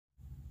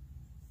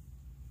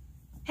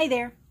Hey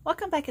there,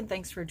 welcome back and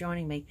thanks for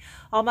joining me.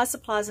 All my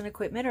supplies and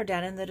equipment are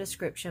down in the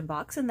description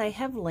box and they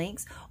have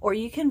links, or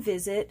you can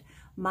visit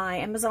my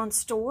Amazon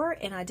store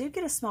and I do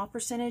get a small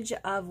percentage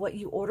of what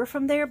you order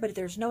from there, but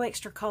there's no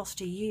extra cost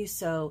to you,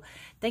 so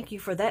thank you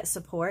for that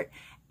support.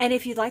 And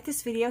if you like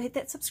this video, hit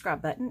that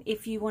subscribe button.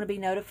 If you want to be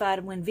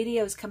notified when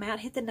videos come out,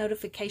 hit the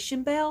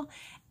notification bell,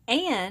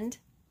 and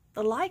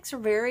the likes are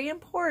very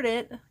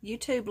important.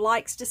 YouTube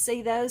likes to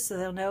see those, so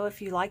they'll know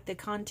if you like the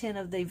content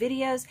of the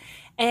videos.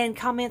 And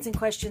comments and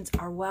questions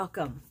are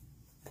welcome.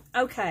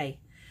 Okay.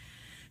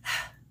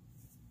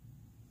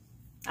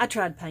 I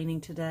tried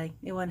painting today.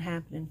 It wasn't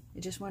happening.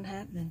 It just wasn't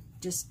happening.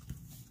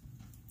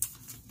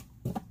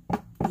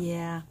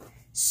 Yeah.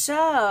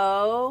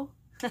 So,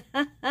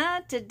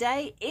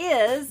 today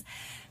is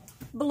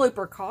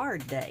blooper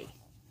card day.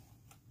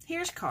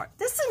 Here's card.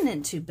 This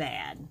isn't too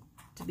bad,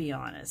 to be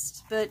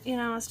honest, but you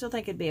know, I still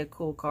think it'd be a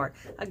cool card.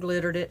 I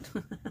glittered it.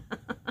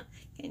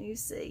 Can you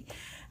see?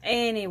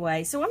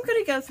 Anyway, so I'm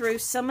going to go through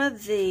some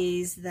of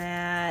these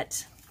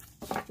that,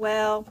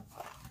 well,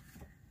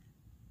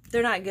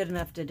 they're not good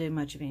enough to do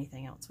much of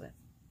anything else with.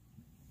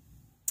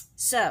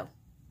 So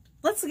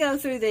let's go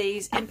through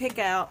these and pick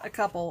out a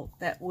couple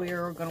that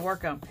we're going to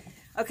work on.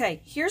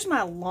 Okay, here's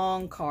my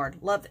long card.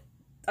 Love it.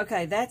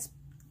 Okay,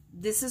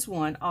 this is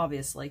one,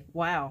 obviously.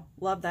 Wow,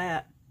 love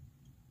that.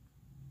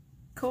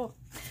 Cool.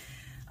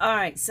 All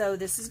right, so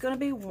this is going to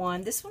be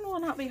one. This one will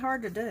not be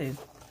hard to do.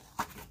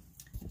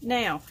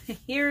 Now,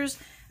 here's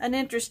an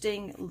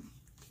interesting,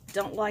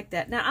 don't like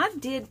that. Now, I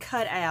did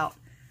cut out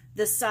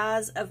the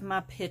size of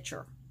my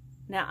picture.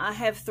 Now, I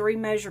have 3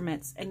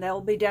 measurements, and they'll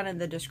be down in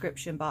the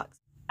description box.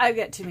 I've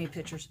got too many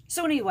pictures.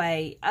 So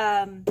anyway,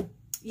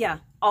 yeah,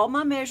 all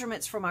my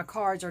measurements for my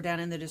cards are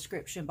down in the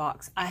description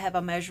box. I have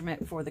a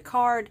measurement for the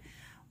card,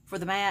 for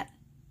the mat,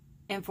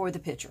 and for the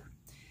picture.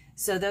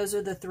 So those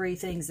are the 3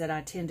 things that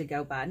I tend to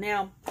go by.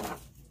 Now,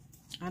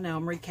 I know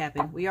I'm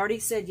recapping. We already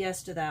said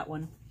yes to that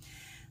one.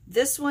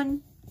 This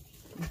one,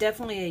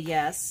 definitely a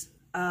yes.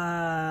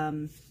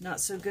 Not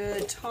so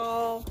good.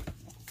 Tall.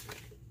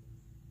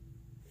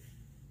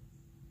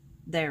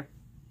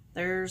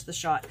 There's the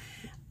shot.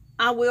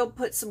 I will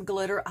put some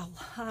glitter. I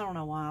don't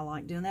know why I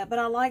like doing that, but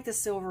I like the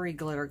silvery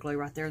glitter glue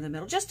right there in the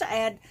middle, just to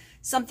add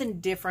something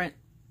different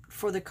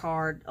for the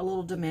card, a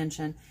little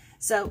dimension.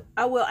 So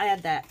I will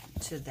add that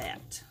to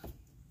that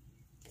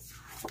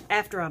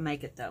after I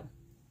make it, though.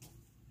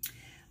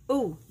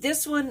 Ooh,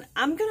 this one,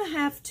 I'm going to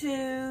have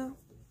to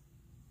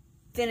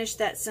finish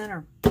that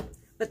center.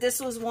 But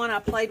this was one I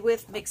played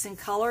with, mixing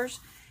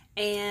colors,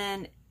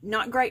 and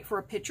not great for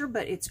a picture,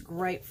 but it's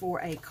great for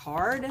a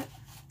card.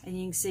 And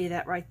you can see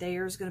that right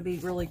there is going to be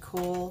really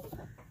cool.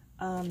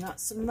 Not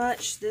so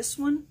much this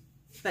one,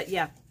 but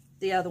yeah,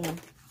 the other one.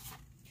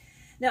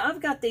 Now,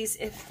 I've got these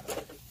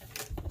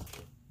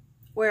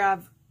where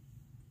I've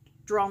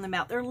drawn them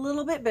out. They're a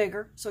little bit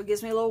bigger, so it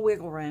gives me a little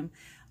wiggle room,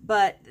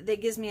 but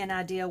that gives me an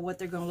idea of what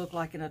they're going to look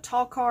like in a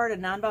tall card, a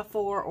 9x4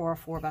 or a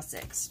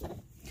 4x6.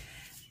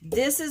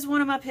 This is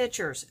one of my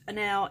pictures.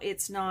 Now,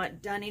 it's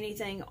not done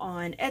anything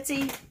on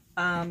Etsy.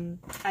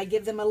 I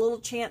give them a little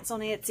chance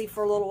on Etsy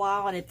for a little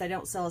while, and if they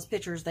don't sell as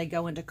pictures, they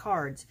go into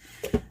cards.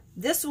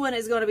 This one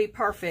is going to be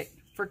perfect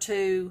for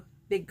 2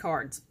 big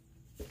cards.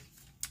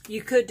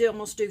 You could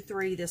almost do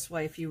 3 this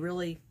way if you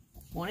really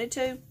wanted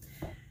to,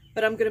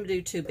 but I'm going to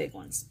do 2 big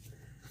ones.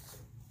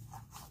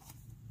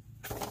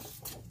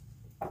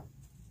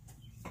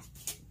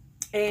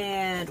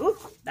 And, ooh,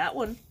 that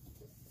one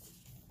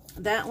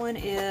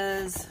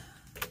is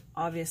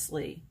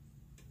obviously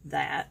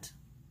that.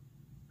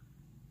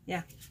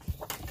 Yeah.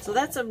 So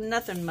that's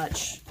nothing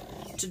much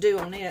to do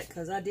on it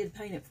because I did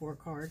paint it for a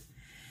card.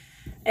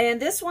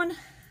 And this one,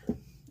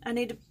 I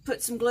need to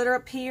put some glitter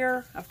up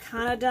here. I've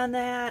kind of done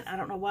that. I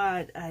don't know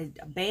why I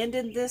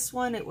abandoned this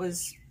one. It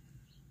was,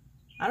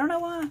 I don't know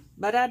why,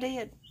 but I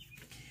did.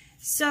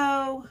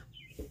 So,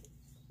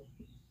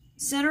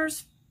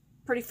 center's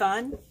pretty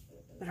fun,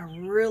 but I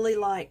really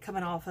like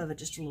coming off of it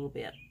just a little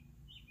bit.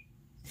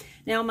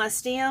 Now, my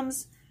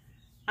stems,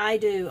 I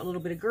do a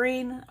little bit of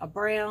green, a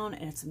brown,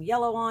 and some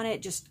yellow on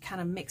it. Just kind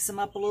of mix them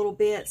up a little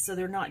bit so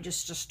they're not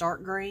just a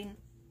stark green.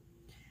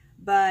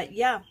 But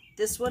yeah,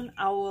 this one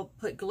I will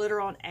put glitter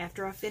on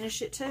after I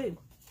finish it too.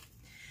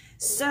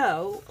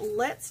 So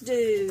let's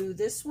do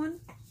this one,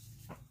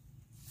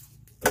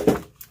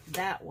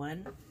 that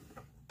one,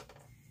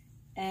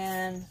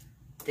 and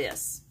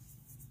this.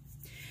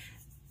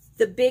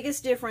 The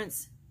biggest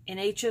difference in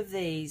each of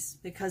these,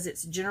 because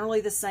it's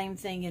generally the same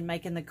thing in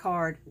making the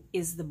card,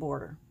 is the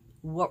border.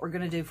 What we're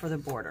going to do for the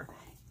border,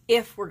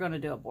 if we're going to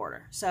do a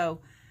border.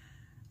 So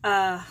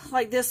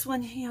like this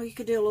one, you know, you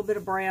could do a little bit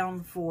of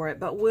brown for it,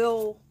 but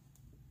we'll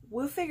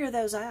figure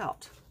those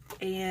out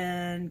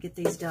and get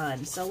these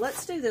done. So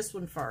let's do this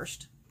one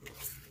first.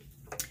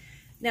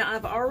 Now,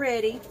 I've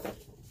already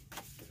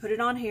put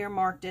it on here,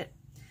 marked it.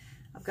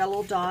 I've got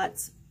little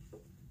dots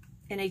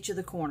in each of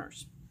the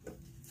corners.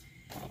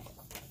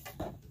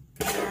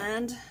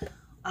 And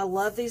I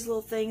love these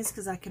little things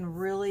because I can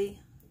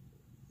really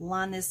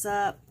line this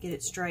up, get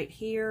it straight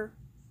here,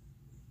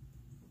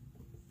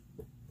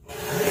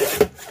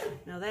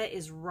 Now that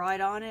is right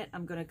on it.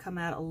 I'm going to come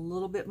out a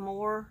little bit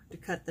more to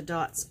cut the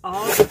dots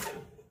off.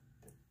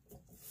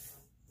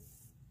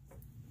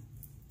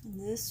 And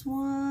this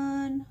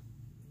one.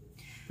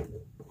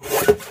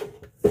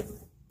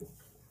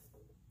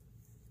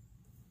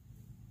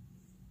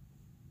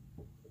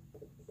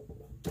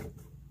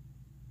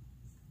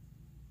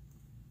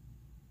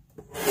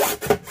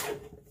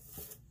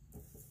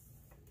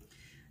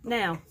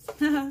 Now,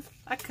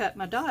 I cut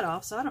my dot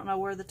off, so I don't know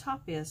where the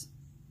top is.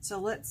 So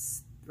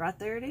let's, right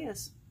there it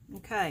is.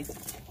 Okay.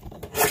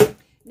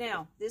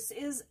 Now, this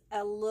is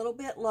a little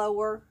bit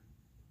lower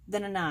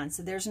than a 9.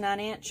 So there's a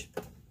 9-inch.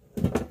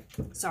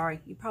 Sorry,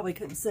 you probably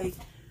couldn't see.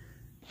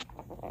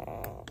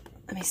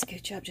 Let me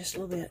scooch up just a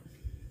little bit.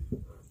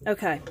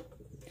 Okay.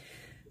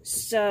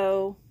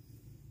 So,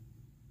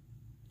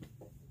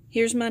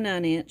 here's my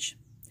 9-inch.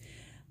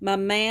 My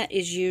mat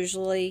is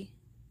usually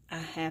a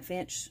 1/2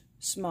 inch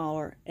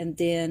smaller, and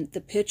then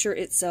the picture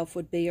itself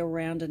would be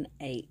around an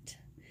 8.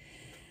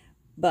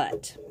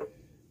 But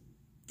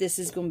this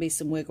is going to be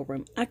some wiggle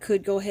room. I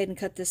could go ahead and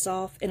cut this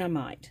off, and I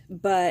might,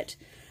 but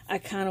I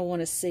kind of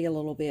want to see a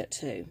little bit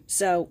too.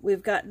 So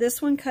we've got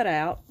this one cut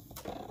out.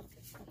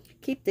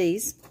 Keep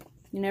these.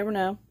 You never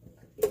know.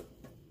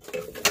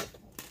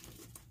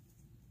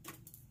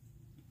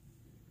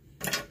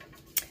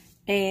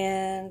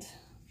 And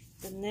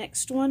the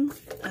next one,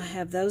 I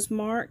have those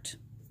marked.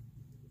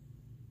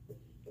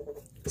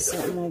 So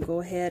I'm going to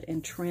go ahead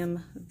and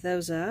trim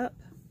those up.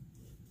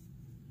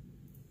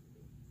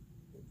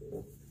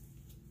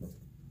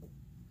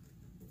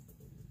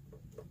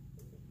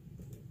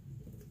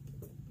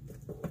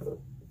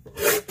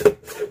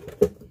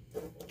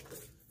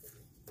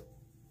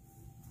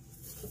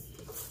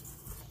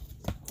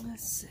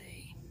 Let's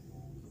see.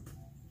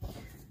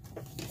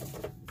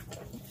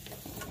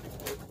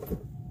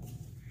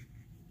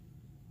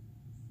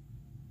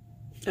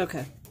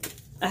 Okay.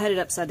 I had it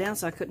upside down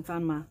so I couldn't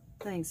find my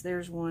things.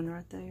 There's one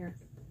right there.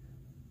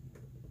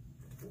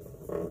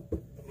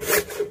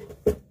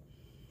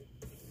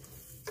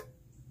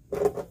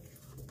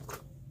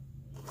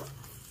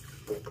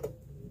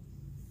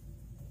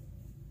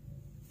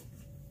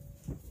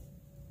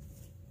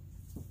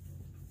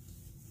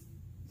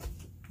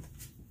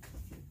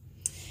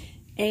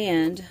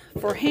 And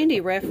for handy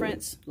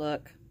reference,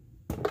 look,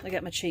 I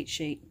got my cheat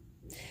sheet.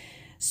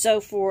 So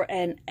for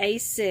an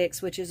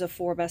A6, which is a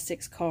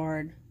 4x6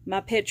 card,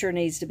 my picture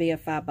needs to be a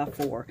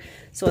 5x4.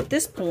 So at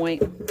this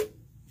point,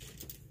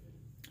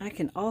 I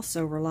can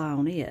also rely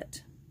on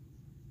it.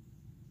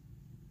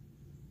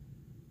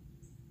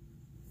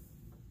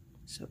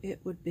 So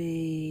it would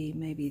be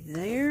maybe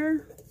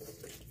there.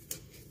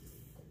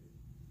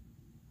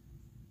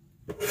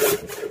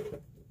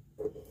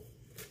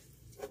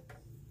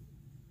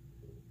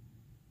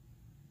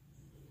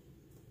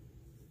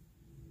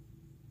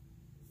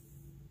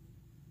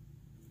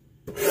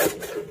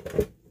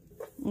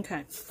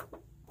 Okay,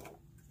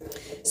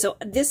 so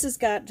this has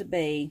got to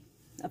be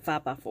a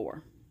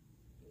 5x4.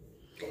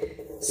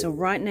 So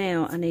right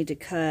now I need to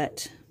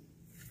cut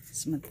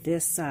some of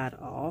this side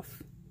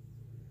off.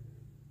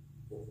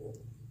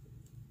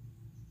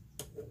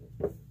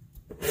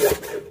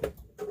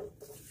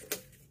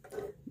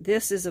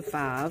 This is a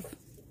 5,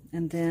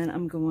 and then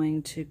I'm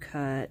going to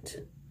cut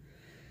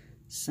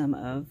some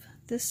of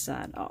this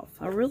side off.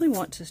 I really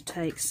want to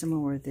take some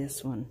more of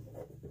this one.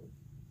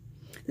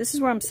 This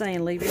is where I'm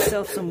saying leave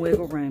yourself some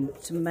wiggle room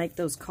to make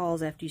those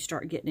calls after you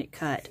start getting it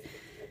cut.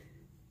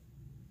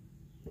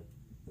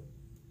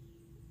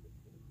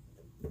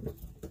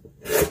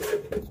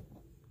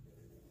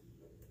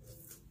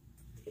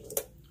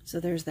 So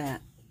there's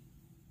that.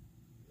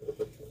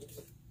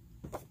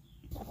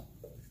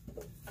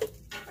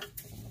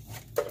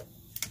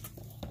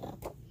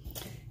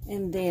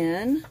 And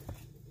then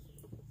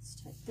let's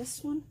take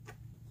this one.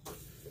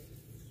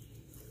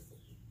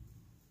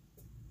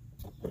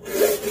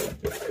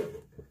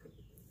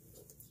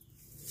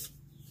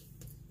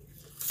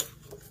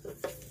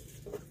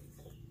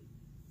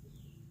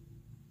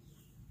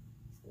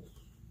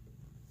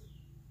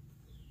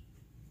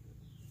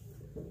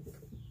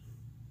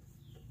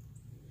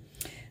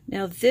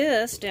 Now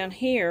this down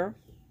here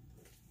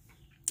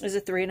is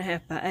a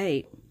 3.5 by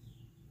 8.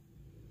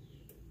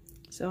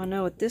 So I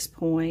know at this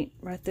point,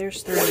 right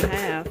there's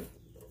 3.5.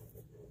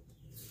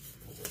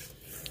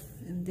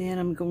 And then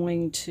I'm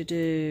going to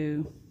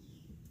do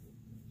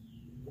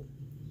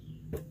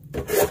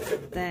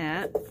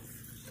that.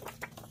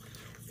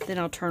 Then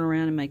I'll turn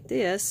around and make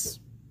this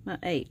my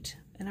 8.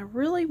 And I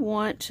really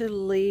want to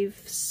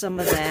leave some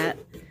of that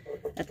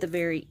at the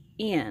very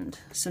end.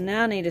 So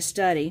now I need to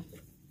study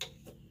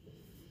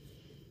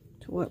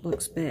to what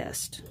looks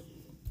best.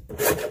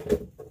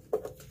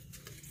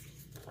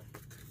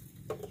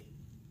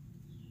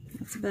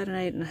 That's about an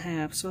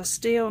 8.5. So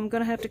I'm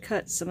going to have to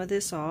cut some of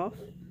this off.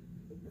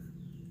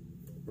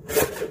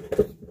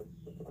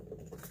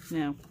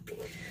 Now,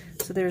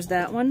 so there's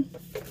that one,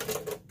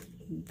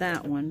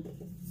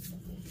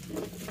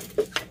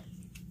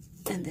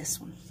 and this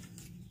one.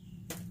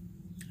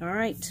 All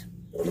right,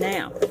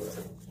 now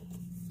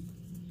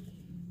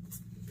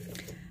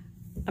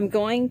I'm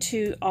going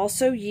to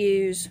also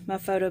use my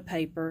photo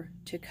paper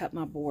to cut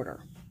my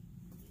border.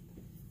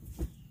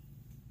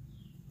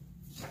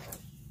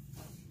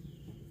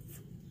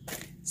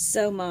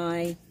 So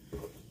my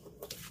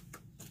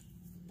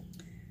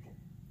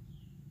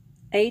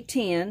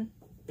A10,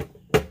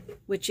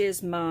 which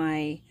is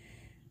my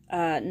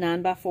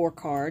 9x4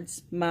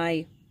 cards,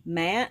 my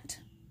mat,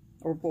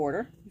 or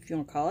border, if you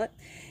want to call it,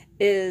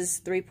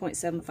 is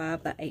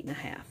 3.75 by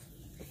 8.5.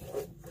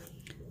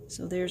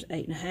 So there's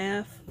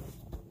 8.5.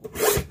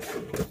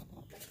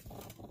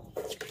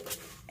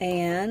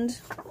 And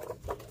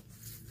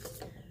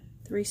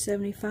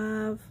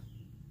 375.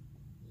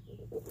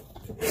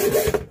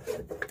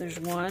 There's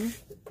one.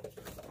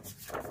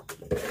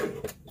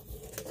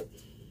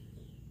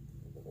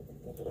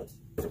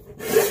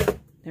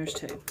 There's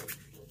two.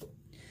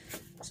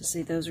 So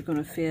see, those are going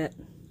to fit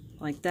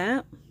like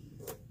that.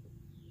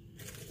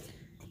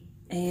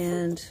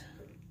 And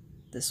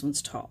this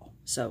one's tall.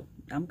 So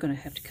I'm going to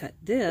have to cut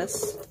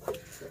this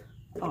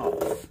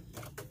off.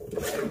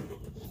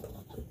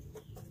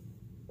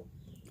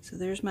 So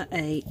there's my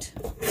 8.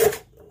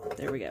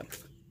 There we go.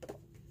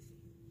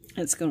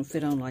 It's going to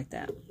fit on like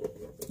that.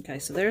 Okay,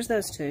 so there's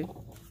those two.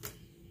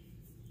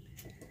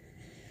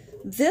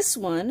 This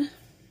one,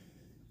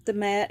 the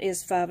mat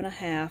is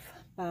 5.5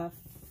 by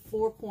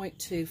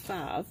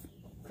 4.25.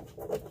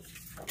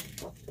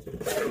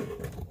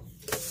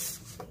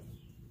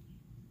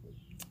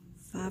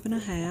 Five and a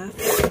half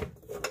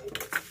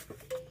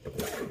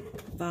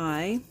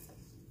by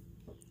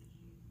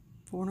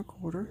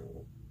 4.25.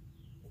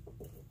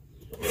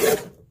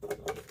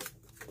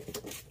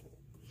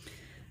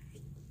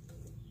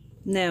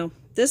 Now,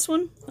 this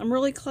one, I'm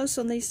really close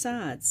on these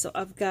sides, so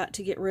I've got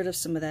to get rid of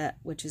some of that,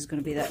 which is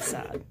going to be that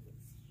side.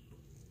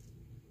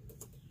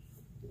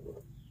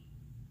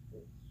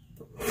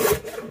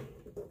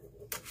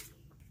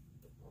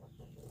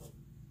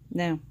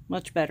 Now,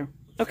 much better.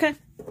 Okay.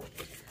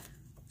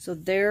 So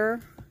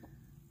there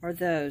are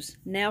those.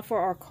 Now for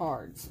our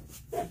cards.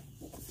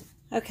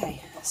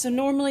 Okay, so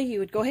normally you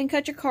would go ahead and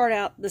cut your card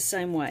out the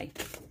same way.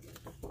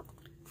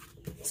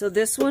 So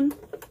this one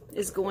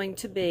is going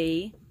to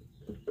be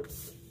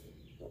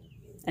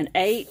an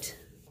 8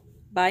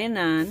 by a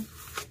 9.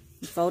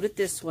 You fold it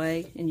this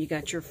way and you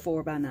got your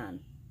 4 by 9.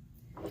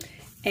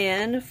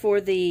 And for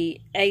the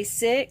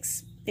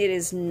A6, it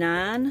is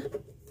 9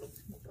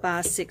 by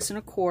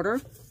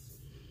 6.25.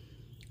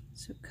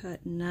 So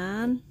cut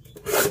 9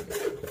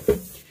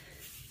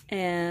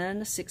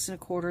 and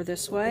 6.25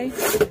 this way.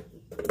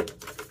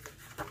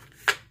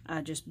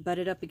 I just butt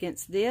it up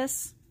against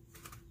this,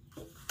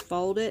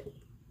 fold it,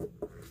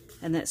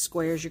 and that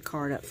squares your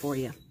card up for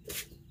you.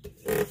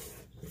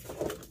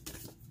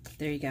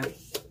 There you go.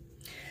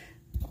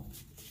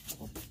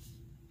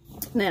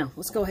 Now,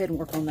 let's go ahead and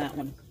work on that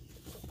one.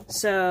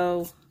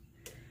 So,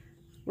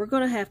 we're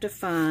going to have to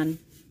find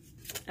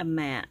a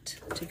mat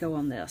to go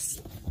on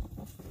this.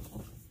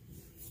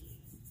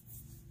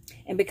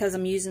 And because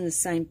I'm using the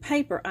same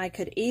paper, I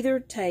could either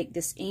take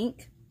this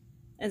ink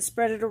and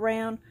spread it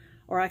around,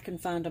 or I can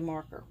find a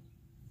marker.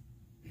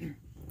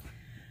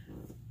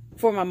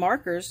 For my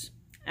markers,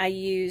 I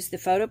use the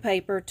photo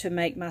paper to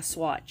make my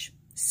swatch.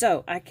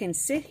 So I can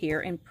sit here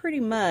and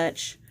pretty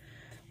much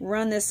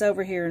run this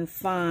over here and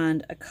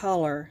find a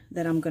color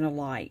that I'm going to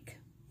like.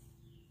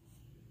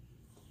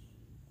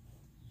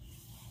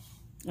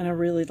 And I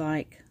really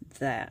like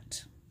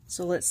that.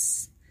 So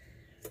let's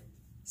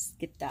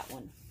get that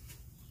one.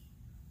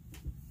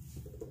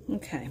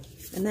 Okay,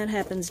 and that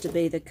happens to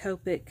be the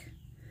Copic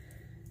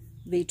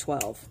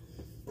V12.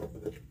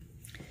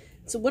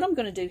 So what I'm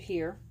going to do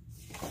here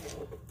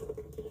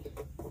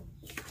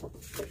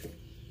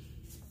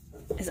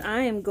is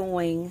I am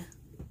going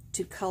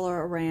to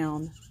color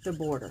around the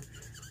border.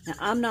 Now,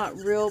 I'm not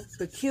real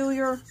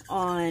peculiar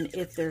on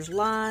if there's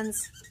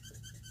lines.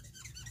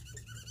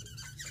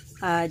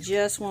 I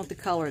just want the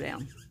color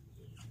down.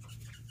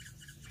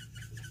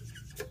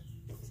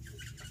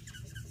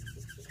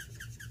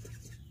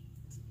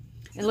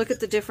 And look at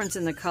the difference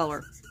in the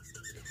color.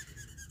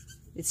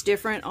 It's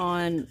different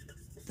on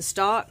the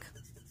stock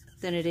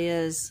than it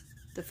is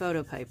the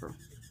photo paper.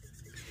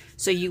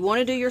 So you want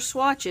to do your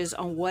swatches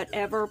on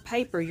whatever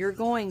paper you're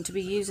going to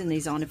be using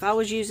these on. If I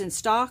was using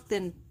stock,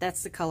 then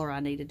that's the color I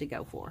needed to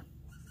go for.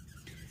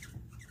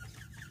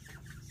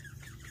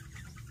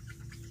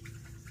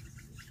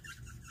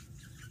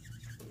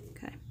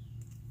 Okay.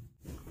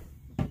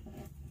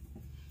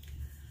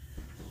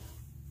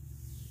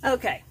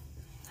 Okay.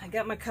 I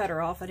got my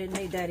cutter off. I didn't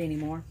need that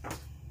anymore.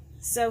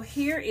 So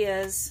here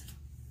is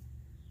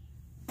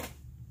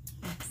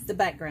the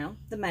background,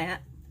 the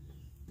mat.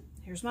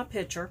 Here's my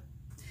picture.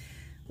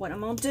 What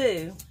I'm going to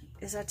do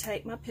is I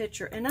take my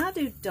picture and I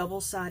do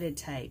double-sided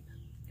tape.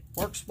 It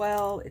works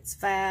well. It's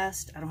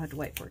fast. I don't have to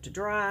wait for it to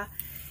dry.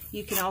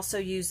 You can also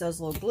use those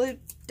little glue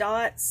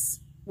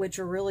dots, which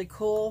are really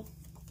cool.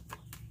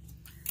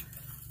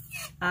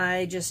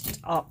 I just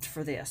opt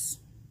for this.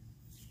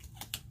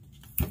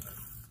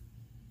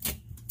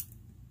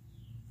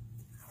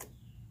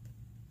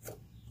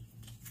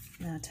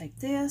 Now I take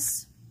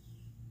this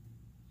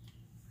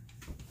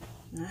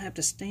I have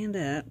to stand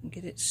up and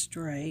get it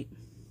straight.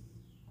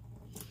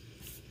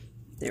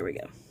 There we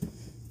go.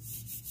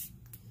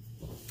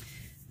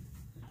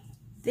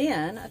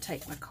 Then I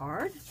take my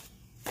card.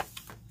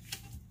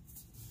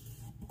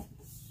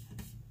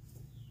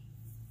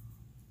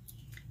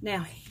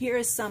 Now, here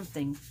is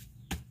something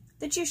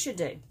that you should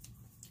do.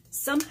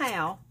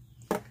 Somehow,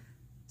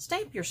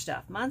 stamp your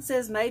stuff. Mine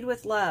says Made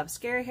with Love,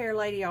 Scary Hair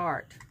Lady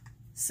Art.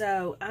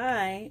 So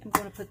I am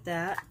going to put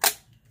that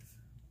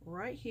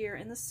right here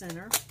in the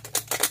center.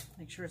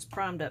 Make sure it's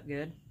primed up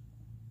good.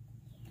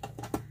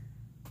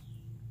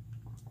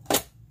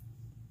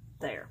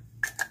 There.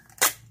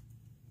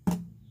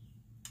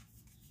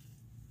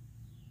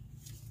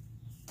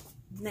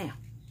 Now,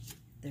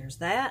 there's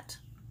that.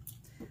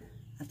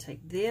 I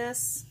take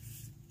this.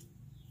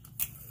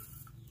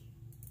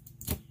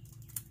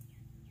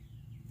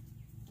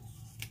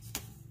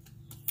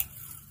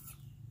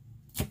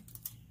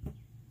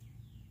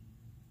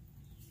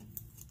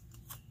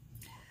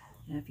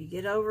 And if you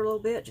get over a little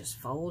bit, just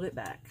fold it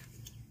back.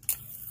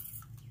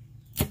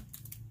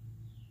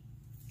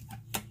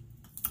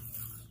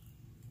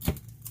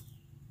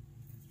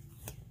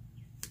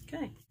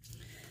 Okay.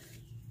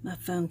 My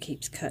phone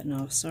keeps cutting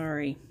off,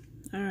 sorry.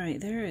 All right,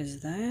 there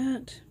is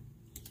that.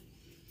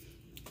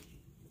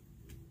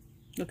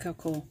 Look how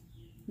cool.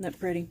 Isn't that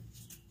pretty?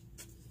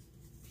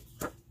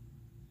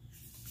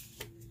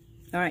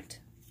 All right.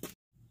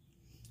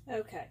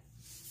 Okay.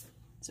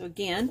 So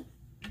again,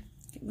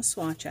 get my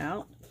swatch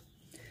out.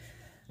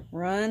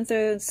 Run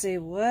through and see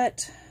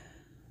what.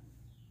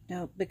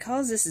 Now,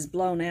 because this is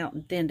blown out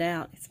and thinned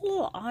out, it's a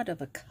little odd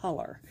of a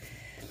color.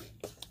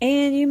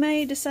 And you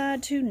may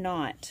decide to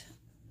not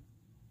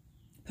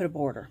put a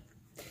border.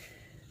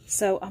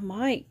 So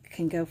I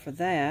can go for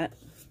that.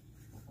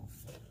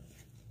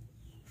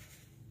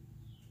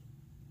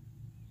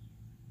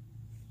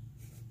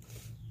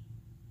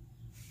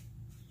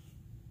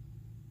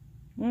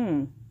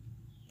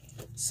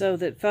 So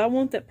that if I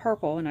want that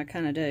purple, and I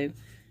kind of do,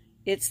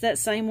 it's that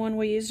same one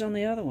we used on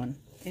the other one.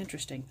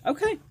 Interesting.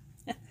 Okay,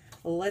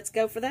 let's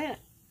go for that.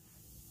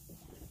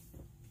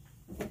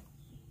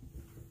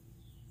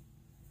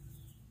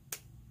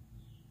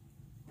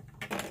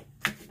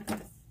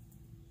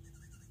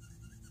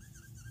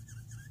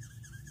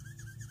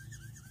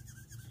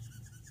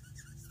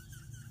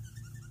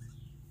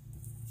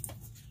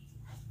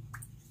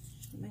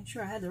 Make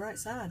sure I had the right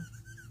side.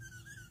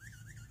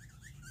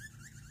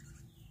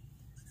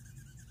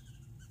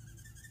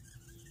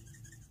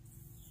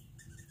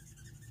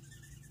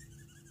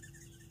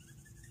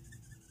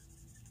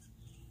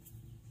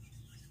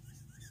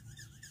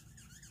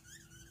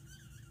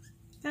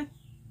 Okay.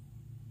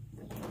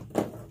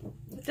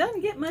 It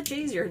doesn't get much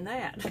easier than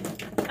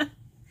that.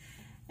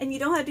 And you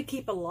don't have to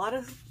keep a lot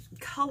of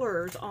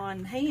colors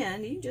on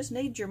hand. You just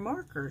need your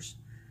markers.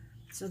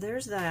 So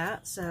there's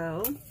that.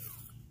 So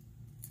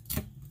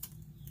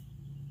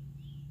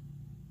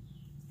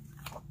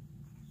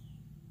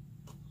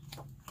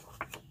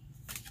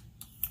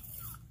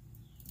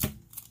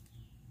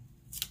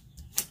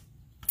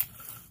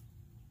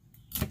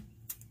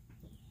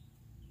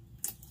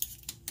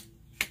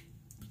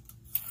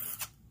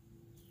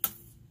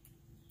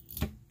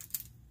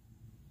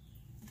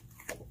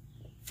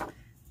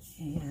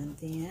and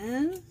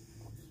then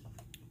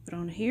put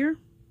on here.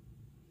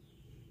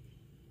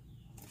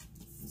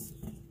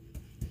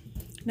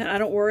 Now I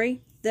don't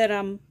worry that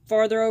I'm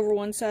farther over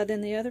one side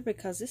than the other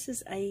because this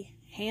is a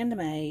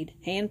handmade,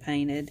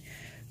 hand-painted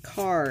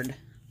card.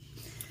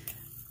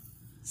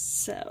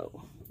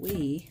 So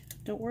we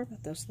don't worry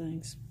about those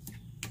things.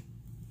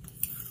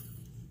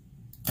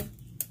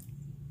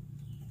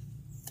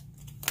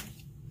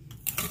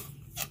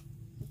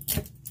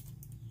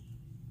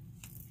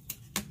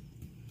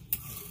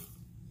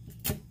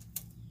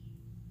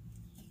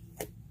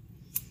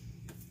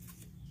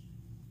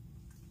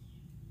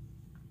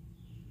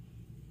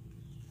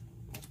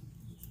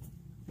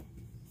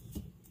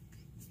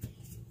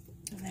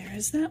 There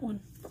is that one.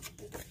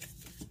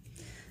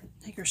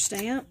 Take our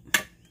stamp.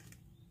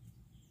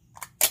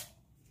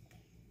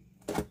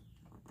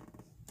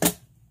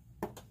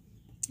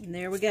 And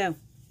there we go.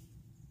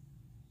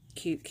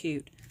 Cute,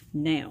 cute.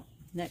 Now,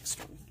 next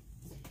one.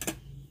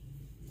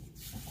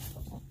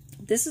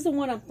 This is the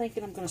one I'm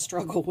thinking I'm going to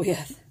struggle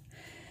with.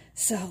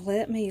 So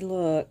let me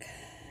look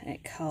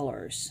at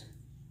colors.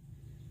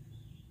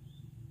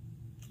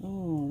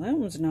 Oh, that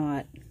one's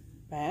not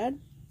bad.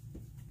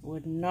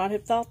 Would not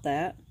have thought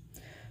that.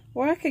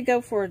 Or I could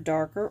go for a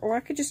darker, or I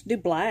could just do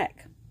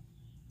black.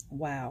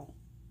 Wow.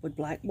 Would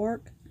black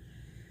work?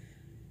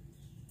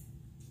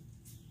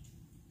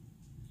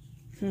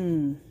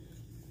 There's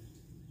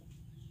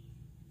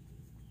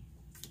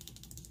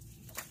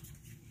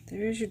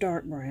your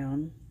dark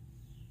brown.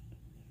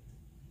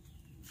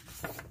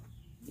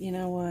 You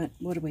know what?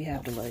 What do we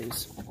have to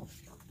lose?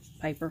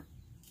 Paper.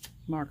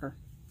 Marker.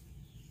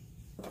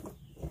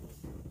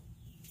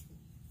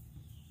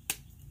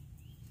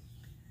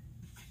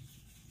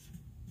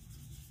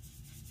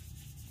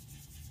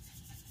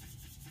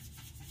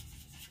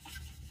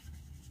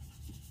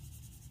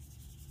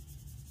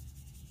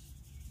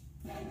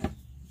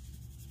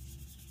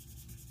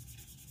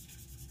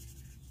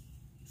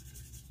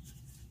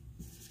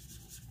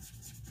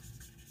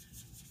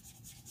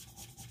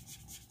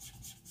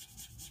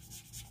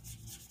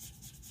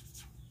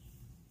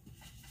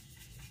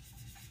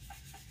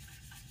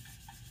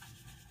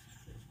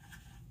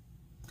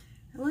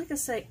 like I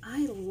say,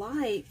 I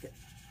like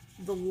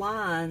the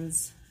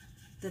lines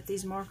that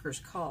these markers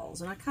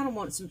cause, and I kind of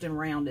want something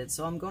rounded,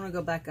 so I'm going to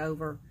go back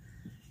over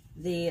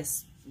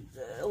this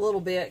a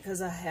little bit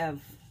because I have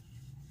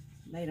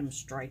made them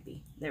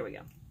stripy. There we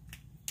go.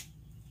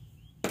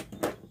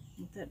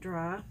 Let that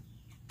dry.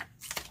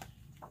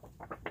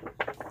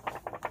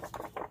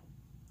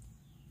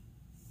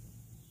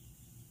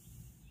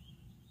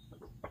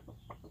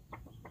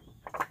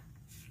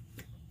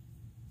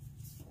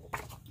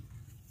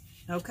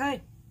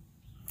 Okay.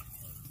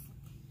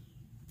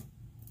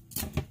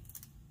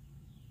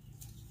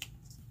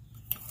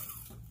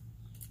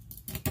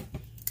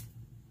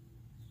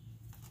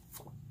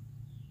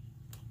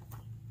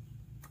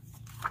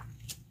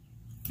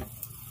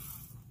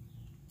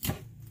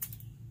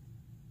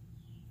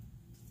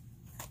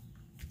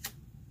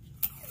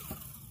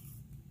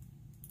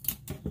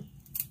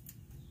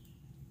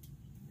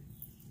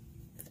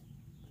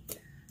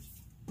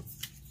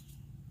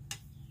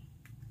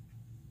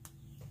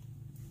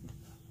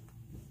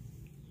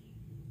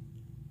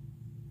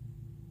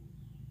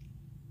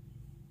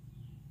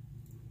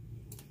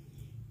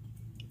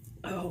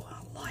 Oh,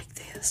 I like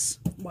this.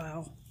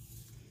 Wow.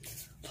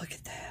 Look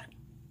at that.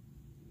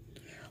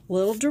 A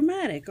little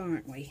dramatic,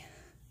 aren't we?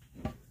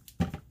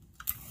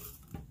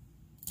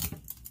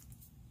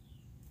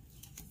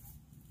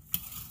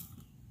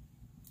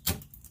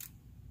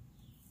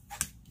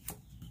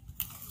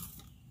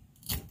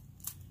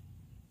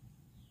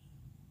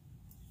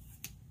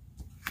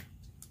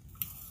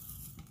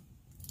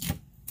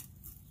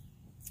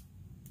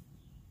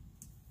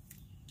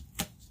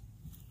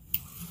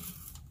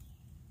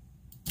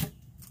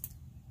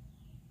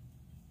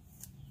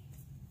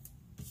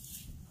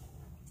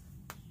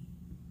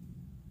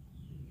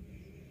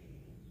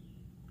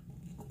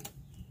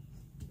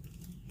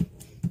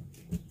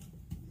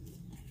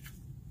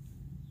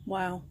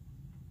 Wow,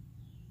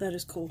 that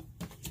is cool.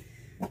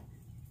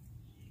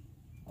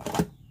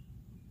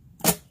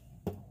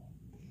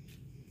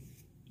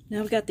 Now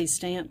I've got these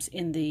stamps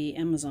in the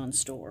Amazon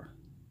store.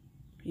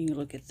 You can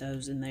look at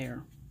those in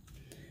there.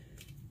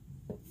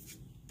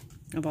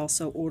 I've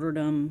also ordered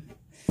them.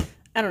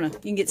 I don't know. You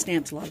can get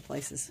stamps a lot of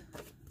places.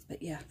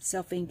 But yeah,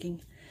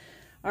 self-inking.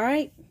 All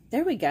right,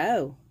 there we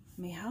go.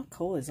 I mean, how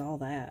cool is all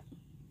that?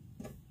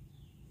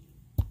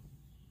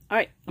 All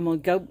right, I'm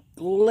going to go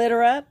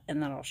glitter up,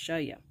 and then I'll show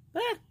you.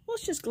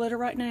 Let's just glitter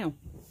right now.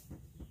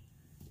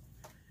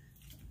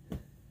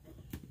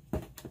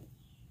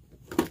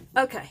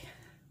 Okay.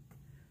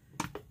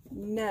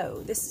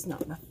 No, this is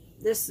not enough.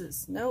 This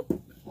is, nope.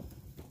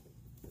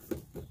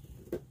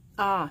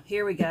 Ah,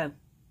 here we go.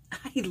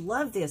 I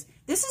love this.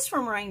 This is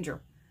from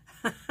Ranger.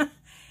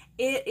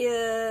 It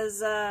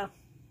is,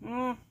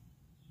 doesn't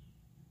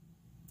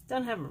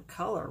have a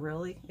color,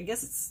 really. I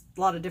guess it's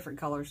a lot of different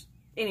colors.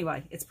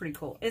 Anyway, it's pretty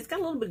cool. It's got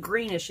a little bit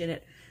greenish in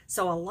it,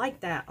 so I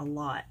like that a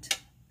lot.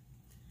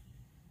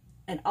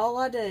 And all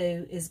I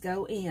do is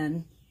go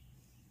in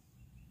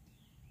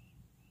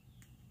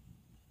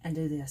and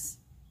do this.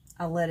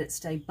 I let it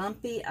stay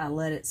bumpy. I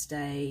let it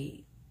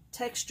stay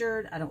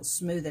textured. I don't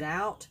smooth it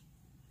out.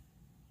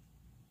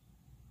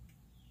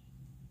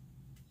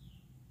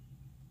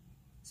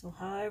 So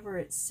however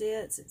it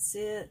sits, it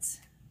sits.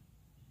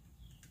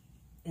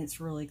 It's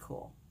really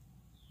cool.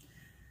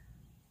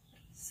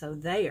 So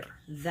there,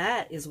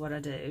 that is what I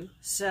do.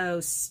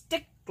 So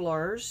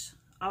sticklers,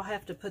 I'll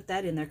have to put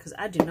that in there because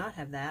I do not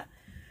have that.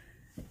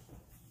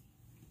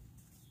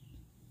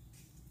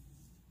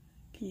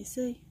 Can you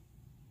see?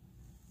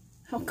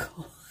 How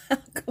cool, how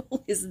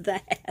cool is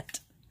that?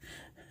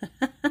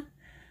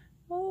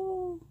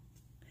 Oh.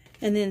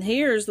 And then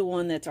here's the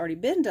one that's already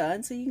been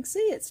done, so you can see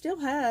it still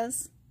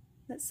has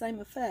that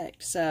same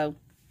effect. So,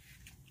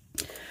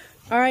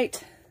 all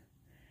right.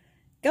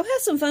 Go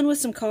have some fun with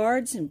some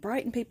cards and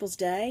brighten people's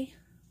day.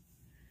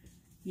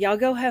 Y'all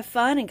go have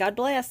fun and God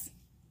bless.